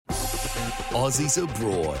Aussies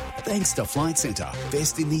Abroad. Thanks to Flight Centre.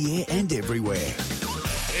 Best in the air and everywhere.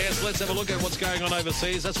 Yes, let's have a look at what's going on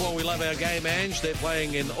overseas. That's why we love our game, Ange. They're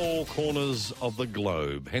playing in all corners of the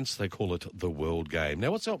globe. Hence, they call it the World Game.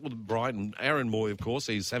 Now, what's up with Brighton? Aaron Moy, of course,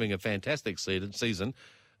 he's having a fantastic season.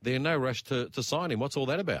 They're in no rush to sign him. What's all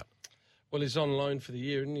that about? Well, he's on loan for the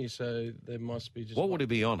year, isn't he? So there must be just... What would he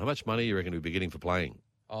be on? How much money do you reckon he'd be getting for playing,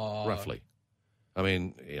 roughly? I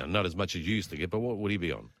mean, not as much as you used to get, but what would he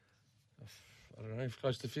be on? I don't know,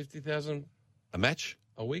 close to 50,000 a match?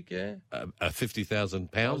 A week, yeah.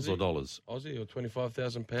 £50,000 or dollars? Aussie or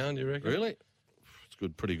 £25,000, you reckon? Really? It's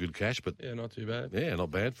good, pretty good cash, but... Yeah, not too bad. Yeah,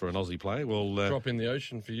 not bad for an Aussie player. Well, drop in the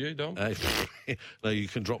ocean for you, Dom. No, you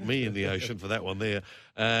can drop me in the ocean for that one there.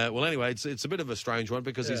 Well, anyway, it's a bit of a strange one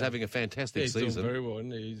because he's having a fantastic season. He's doing very well,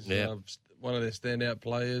 isn't he? He's one of their standout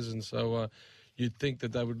players, and so you'd think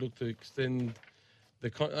that they would look to extend...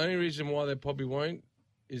 The only reason why they probably won't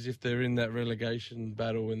is if they're in that relegation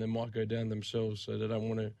battle and they might go down themselves, so they don't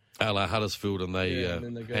want to... Huddersfield, and they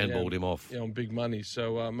handballed him off. Yeah, on big money.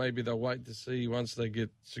 So maybe they'll wait to see once they get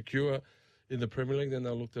secure in the Premier League, then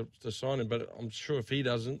they'll look to sign him. But I'm sure if he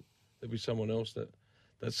doesn't, there'll be someone else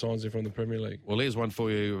that signs him from the Premier League. Well, here's one for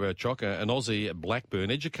you, Chocker. An Aussie at Blackburn,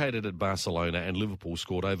 educated at Barcelona and Liverpool,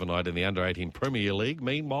 scored overnight in the Under-18 Premier League.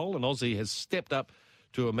 Meanwhile, an Aussie has stepped up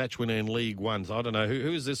to a match winner in League One. So I don't know,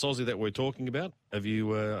 who is this Aussie that we're talking about? Have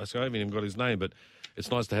you, I haven't even got his name, but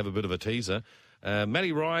it's nice to have a bit of a teaser.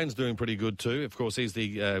 Matty Ryan's doing pretty good too. Of course, he's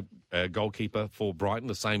the goalkeeper for Brighton,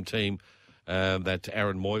 the same team that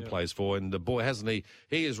Aaron Moy plays for. And the boy, hasn't he?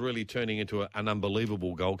 He is really turning into an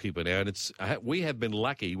unbelievable goalkeeper now. And we have been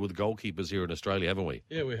lucky with goalkeepers here in Australia, haven't we?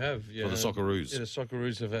 Yeah, we have. For the Socceroos. Yeah, the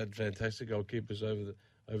Socceroos have had fantastic goalkeepers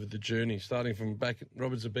over the journey, starting from back at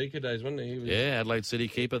Robert Zabika days, wasn't he? Adelaide City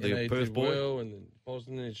keeper, the Perth boy. Well, and then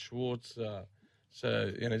Bosnian, Schwartz,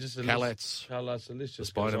 so, just a Kalatz, the list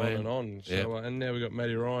just goes on and on. So, and now we've got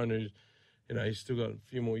Matty Ryan, who's, he's still got a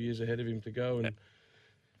few more years ahead of him to go.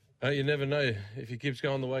 And you never know. If he keeps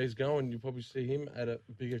going the way he's going, you'll probably see him at a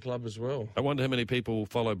bigger club as well. I wonder how many people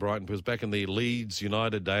follow Brighton, because back in the Leeds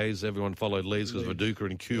United days, everyone followed Leeds because of Viduka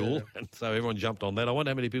and Kuehl, and so everyone jumped on that. I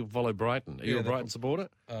wonder how many people follow Brighton. Are you a Brighton supporter?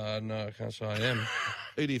 No, I can't say I am.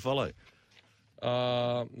 Who do you follow?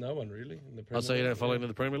 No one really. In the Premier so you don't follow into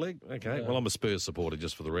the Premier League? Okay. No. Well, I'm a Spurs supporter,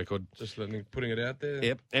 just for the record. Just putting it out there.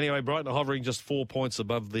 Yep. Anyway, Brighton are hovering just 4 points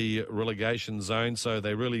above the relegation zone, so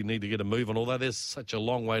they really need to get a move on. Although there's such a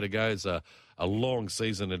long way to go, it's a long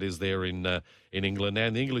season it is there in England. Now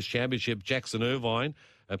in the English Championship, Jackson Irvine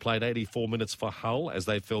played 84 minutes for Hull as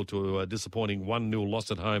they fell to a disappointing 1-0 loss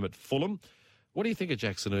at home at Fulham. What do you think of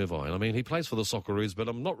Jackson Irvine? I mean, he plays for the Socceroos, but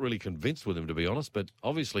I'm not really convinced with him, to be honest. But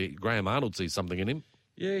obviously, Graham Arnold sees something in him.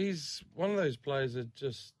 Yeah, he's one of those players that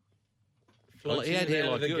just floats he had hair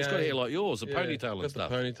like yours. He's got hair like yours, a ponytail and stuff.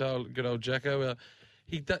 The ponytail, good old Jacko.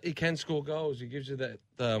 He can score goals. He gives you that.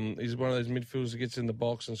 He's one of those midfielders that gets in the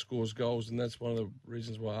box and scores goals, and that's one of the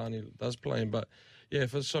reasons why Arnie does play him. But yeah,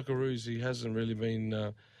 for the Socceroos, he hasn't really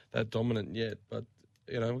been that dominant yet. But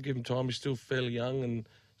we'll give him time. He's still fairly young and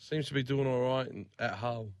seems to be doing all right at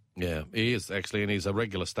Hull. Yeah, he is, actually, and he's a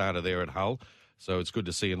regular starter there at Hull, so it's good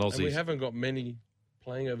to see an Aussie. And we haven't got many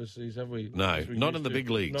playing overseas, have we? No, not in the big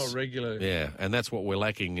leagues. Not regular. Yeah, and that's what we're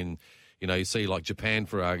lacking in. You see, like Japan,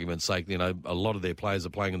 for argument's sake, a lot of their players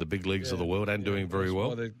are playing in the big leagues of the world and doing very well.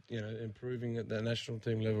 Why they're, improving at the national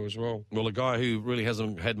team level as well. Well, a guy who really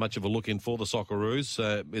hasn't had much of a look in for the Socceroos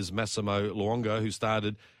is Massimo Luongo, who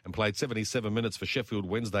started and played 77 minutes for Sheffield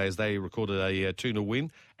Wednesday as they recorded a 2-0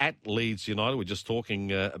 win at Leeds United. We're just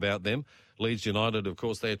talking about them. Leeds United, of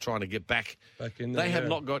course, they're trying to get back in there. They have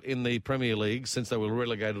not got in the Premier League since they were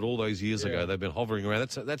relegated all those years ago. They've been hovering around.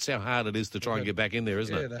 That's how hard it is to try and get back in there,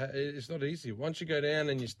 isn't it? Yeah, it's not easy. Once you go down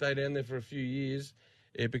and you stay down there for a few years,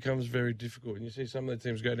 it becomes very difficult. And you see some of the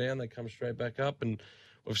teams go down, they come straight back up. And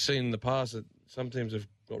we've seen in the past that some teams have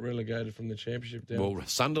got relegated from the Championship down. Well,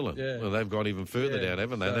 Sunderland, they've gone even further down,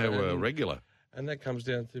 haven't they? They were regular. And that comes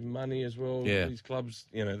down to money as well. Yeah. These clubs,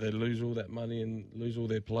 they lose all that money and lose all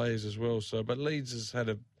their players as well. So, but Leeds has had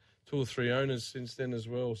 2 or 3 owners since then as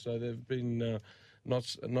well. So they've been not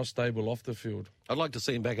stable off the field. I'd like to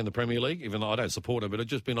see him back in the Premier League, even though I don't support him, but it'd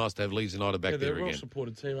just be nice to have Leeds United back there again. They're a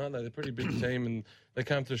well-supported team, aren't they? They're a pretty big team, and they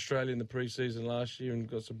came to Australia in the pre-season last year and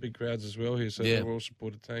got some big crowds as well here, so they're a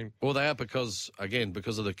well-supported team. Well, they are because of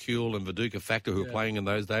the Kuehl and Viduka factor who were playing in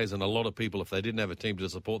those days, and a lot of people, if they didn't have a team to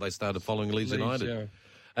support, they started following Leeds United.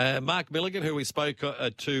 Yeah. Mark Milligan, who we spoke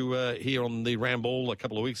to here on the Ramble a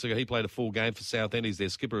couple of weeks ago, he played a full game for Southend. He's their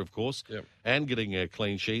skipper, of course, and getting a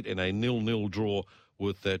clean sheet in a 0-0 draw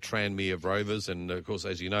with Tranmere Rovers. And, of course,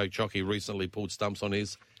 as you know, Chocky recently pulled stumps on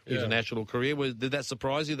his international career. Did that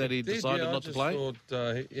surprise you that he decided not to play? I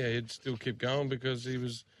thought, he'd still keep going because he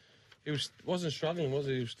wasn't struggling, was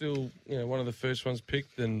he? He was still, one of the first ones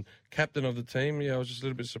picked and captain of the team. Yeah, I was just a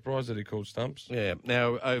little bit surprised that he called stumps. Yeah.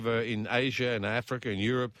 Now, over in Asia and Africa and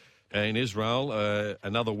Europe, in Israel,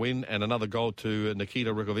 another win and another goal to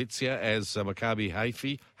Nikita Rukovitsia as Maccabi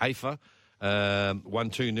Haifa won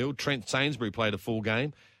 2-0. Trent Sainsbury played a full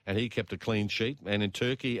game and he kept a clean sheet. And in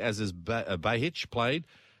Turkey, as is Bahic played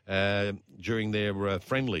during their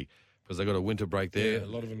friendly, because they got a winter break there. Yeah, a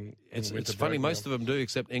lot of them. It's funny, most of them do,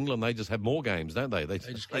 except England. They just have more games, don't they? They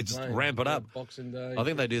just ramp it up. Boxing Day. I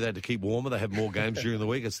think they do that to keep warmer. They have more games during the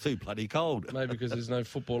week. It's too bloody cold. Maybe because there's no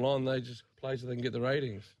football on. They just play so they can get the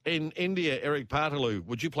ratings. In India, Eric Partalu,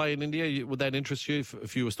 would you play in India? Would that interest you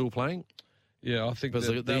if you were still playing? Yeah, I think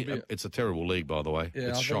it's a terrible league, by the way. Yeah,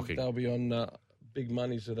 it's I shocking. Think they'll be on big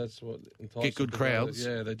money, so that's what entices get good crowds.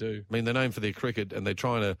 Yeah, they do. I mean, they're known for their cricket, and they're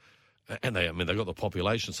trying to. And they've got the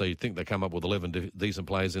population, so you'd think they come up with 11 decent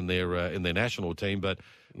players in their national team. But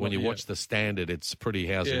when you watch the standard, it's pretty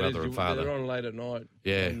housey mother and father. They're on late at night.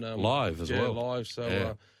 Yeah, live as well. Yeah, live.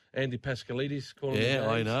 So Andy Pascalidis calling the games.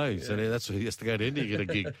 I know. Yeah. So that's he has to go to India to get a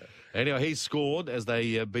gig. Anyway, he scored as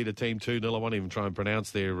they beat a team 2-0. I won't even try and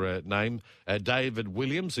pronounce their name. David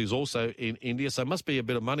Williams, who's also in India, so must be a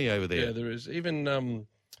bit of money over there. Yeah, there is. Even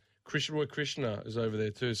Roy Krishna is over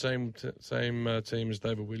there too. Same team as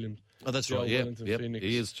David Williams. Oh, that's right. Yeah,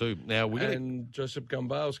 he is too. Now Joseph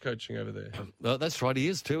Gumbale's coaching over there. Oh, that's right. He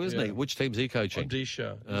is too, isn't he? Which team's he coaching?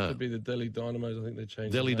 Odisha. Used to be the Delhi Dynamos. I think they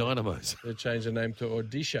changed. Delhi Dynamos. They changed the name to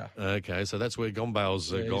Odisha. Okay, so that's where Gumbale's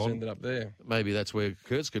gone. He's ended up there. Maybe that's where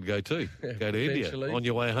Kurtz could go too. Go to India. On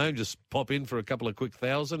your way home, just pop in for a couple of quick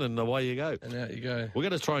thousand, and away you go. And out you go. We're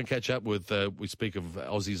going to try and catch up with. We speak of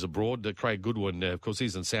Aussies abroad. Craig Goodwin, of course,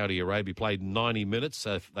 he's in Saudi Arabia. Played 90 minutes.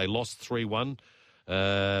 They lost 3-1.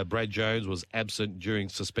 Brad Jones was absent during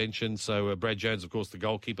suspension, so Brad Jones, of course, the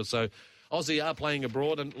goalkeeper. So Aussie are playing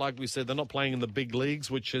abroad, and like we said, they're not playing in the big leagues,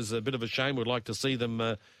 which is a bit of a shame. We'd like to see them.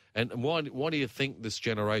 And why do you think this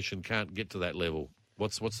generation can't get to that level?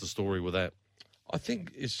 What's the story with that? I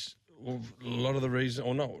think it's a lot of the reason,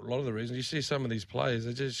 or not a lot of the reasons. You see some of these players,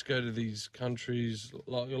 they just go to these countries.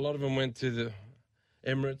 Like a lot of them went to the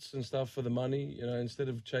Emirates and stuff for the money. Instead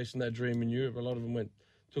of chasing that dream in Europe, a lot of them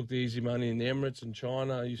took the easy money in the Emirates and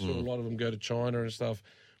China. You saw a lot of them go to China and stuff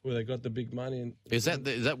where they got the big money. And is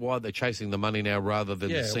that why they're chasing the money now rather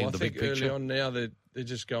than seeing the big picture? Early on now they're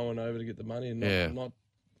just going over to get the money and not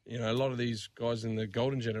a lot of these guys in the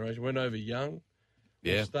golden generation went over young.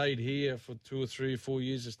 Yeah, stayed here for 2 or 3 or 4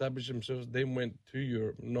 years, established themselves, then went to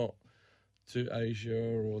Europe, not to Asia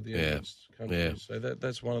or the advanced countries. So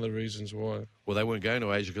that's one of the reasons why. Well, they weren't going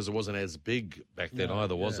to Asia because it wasn't as big back then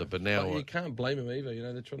either, was it? But now... you can't blame them either.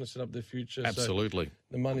 They're trying to set up their future. Absolutely. So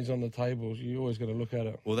the money's on the table. You always got to look at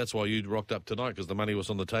it. Well, that's why you rocked up tonight, because the money was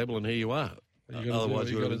on the table, and here you are. Otherwise,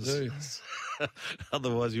 you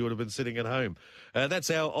would have been sitting at home. That's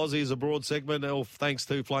our Aussies Abroad segment. Thanks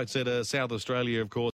to Flight Centre South Australia, of course.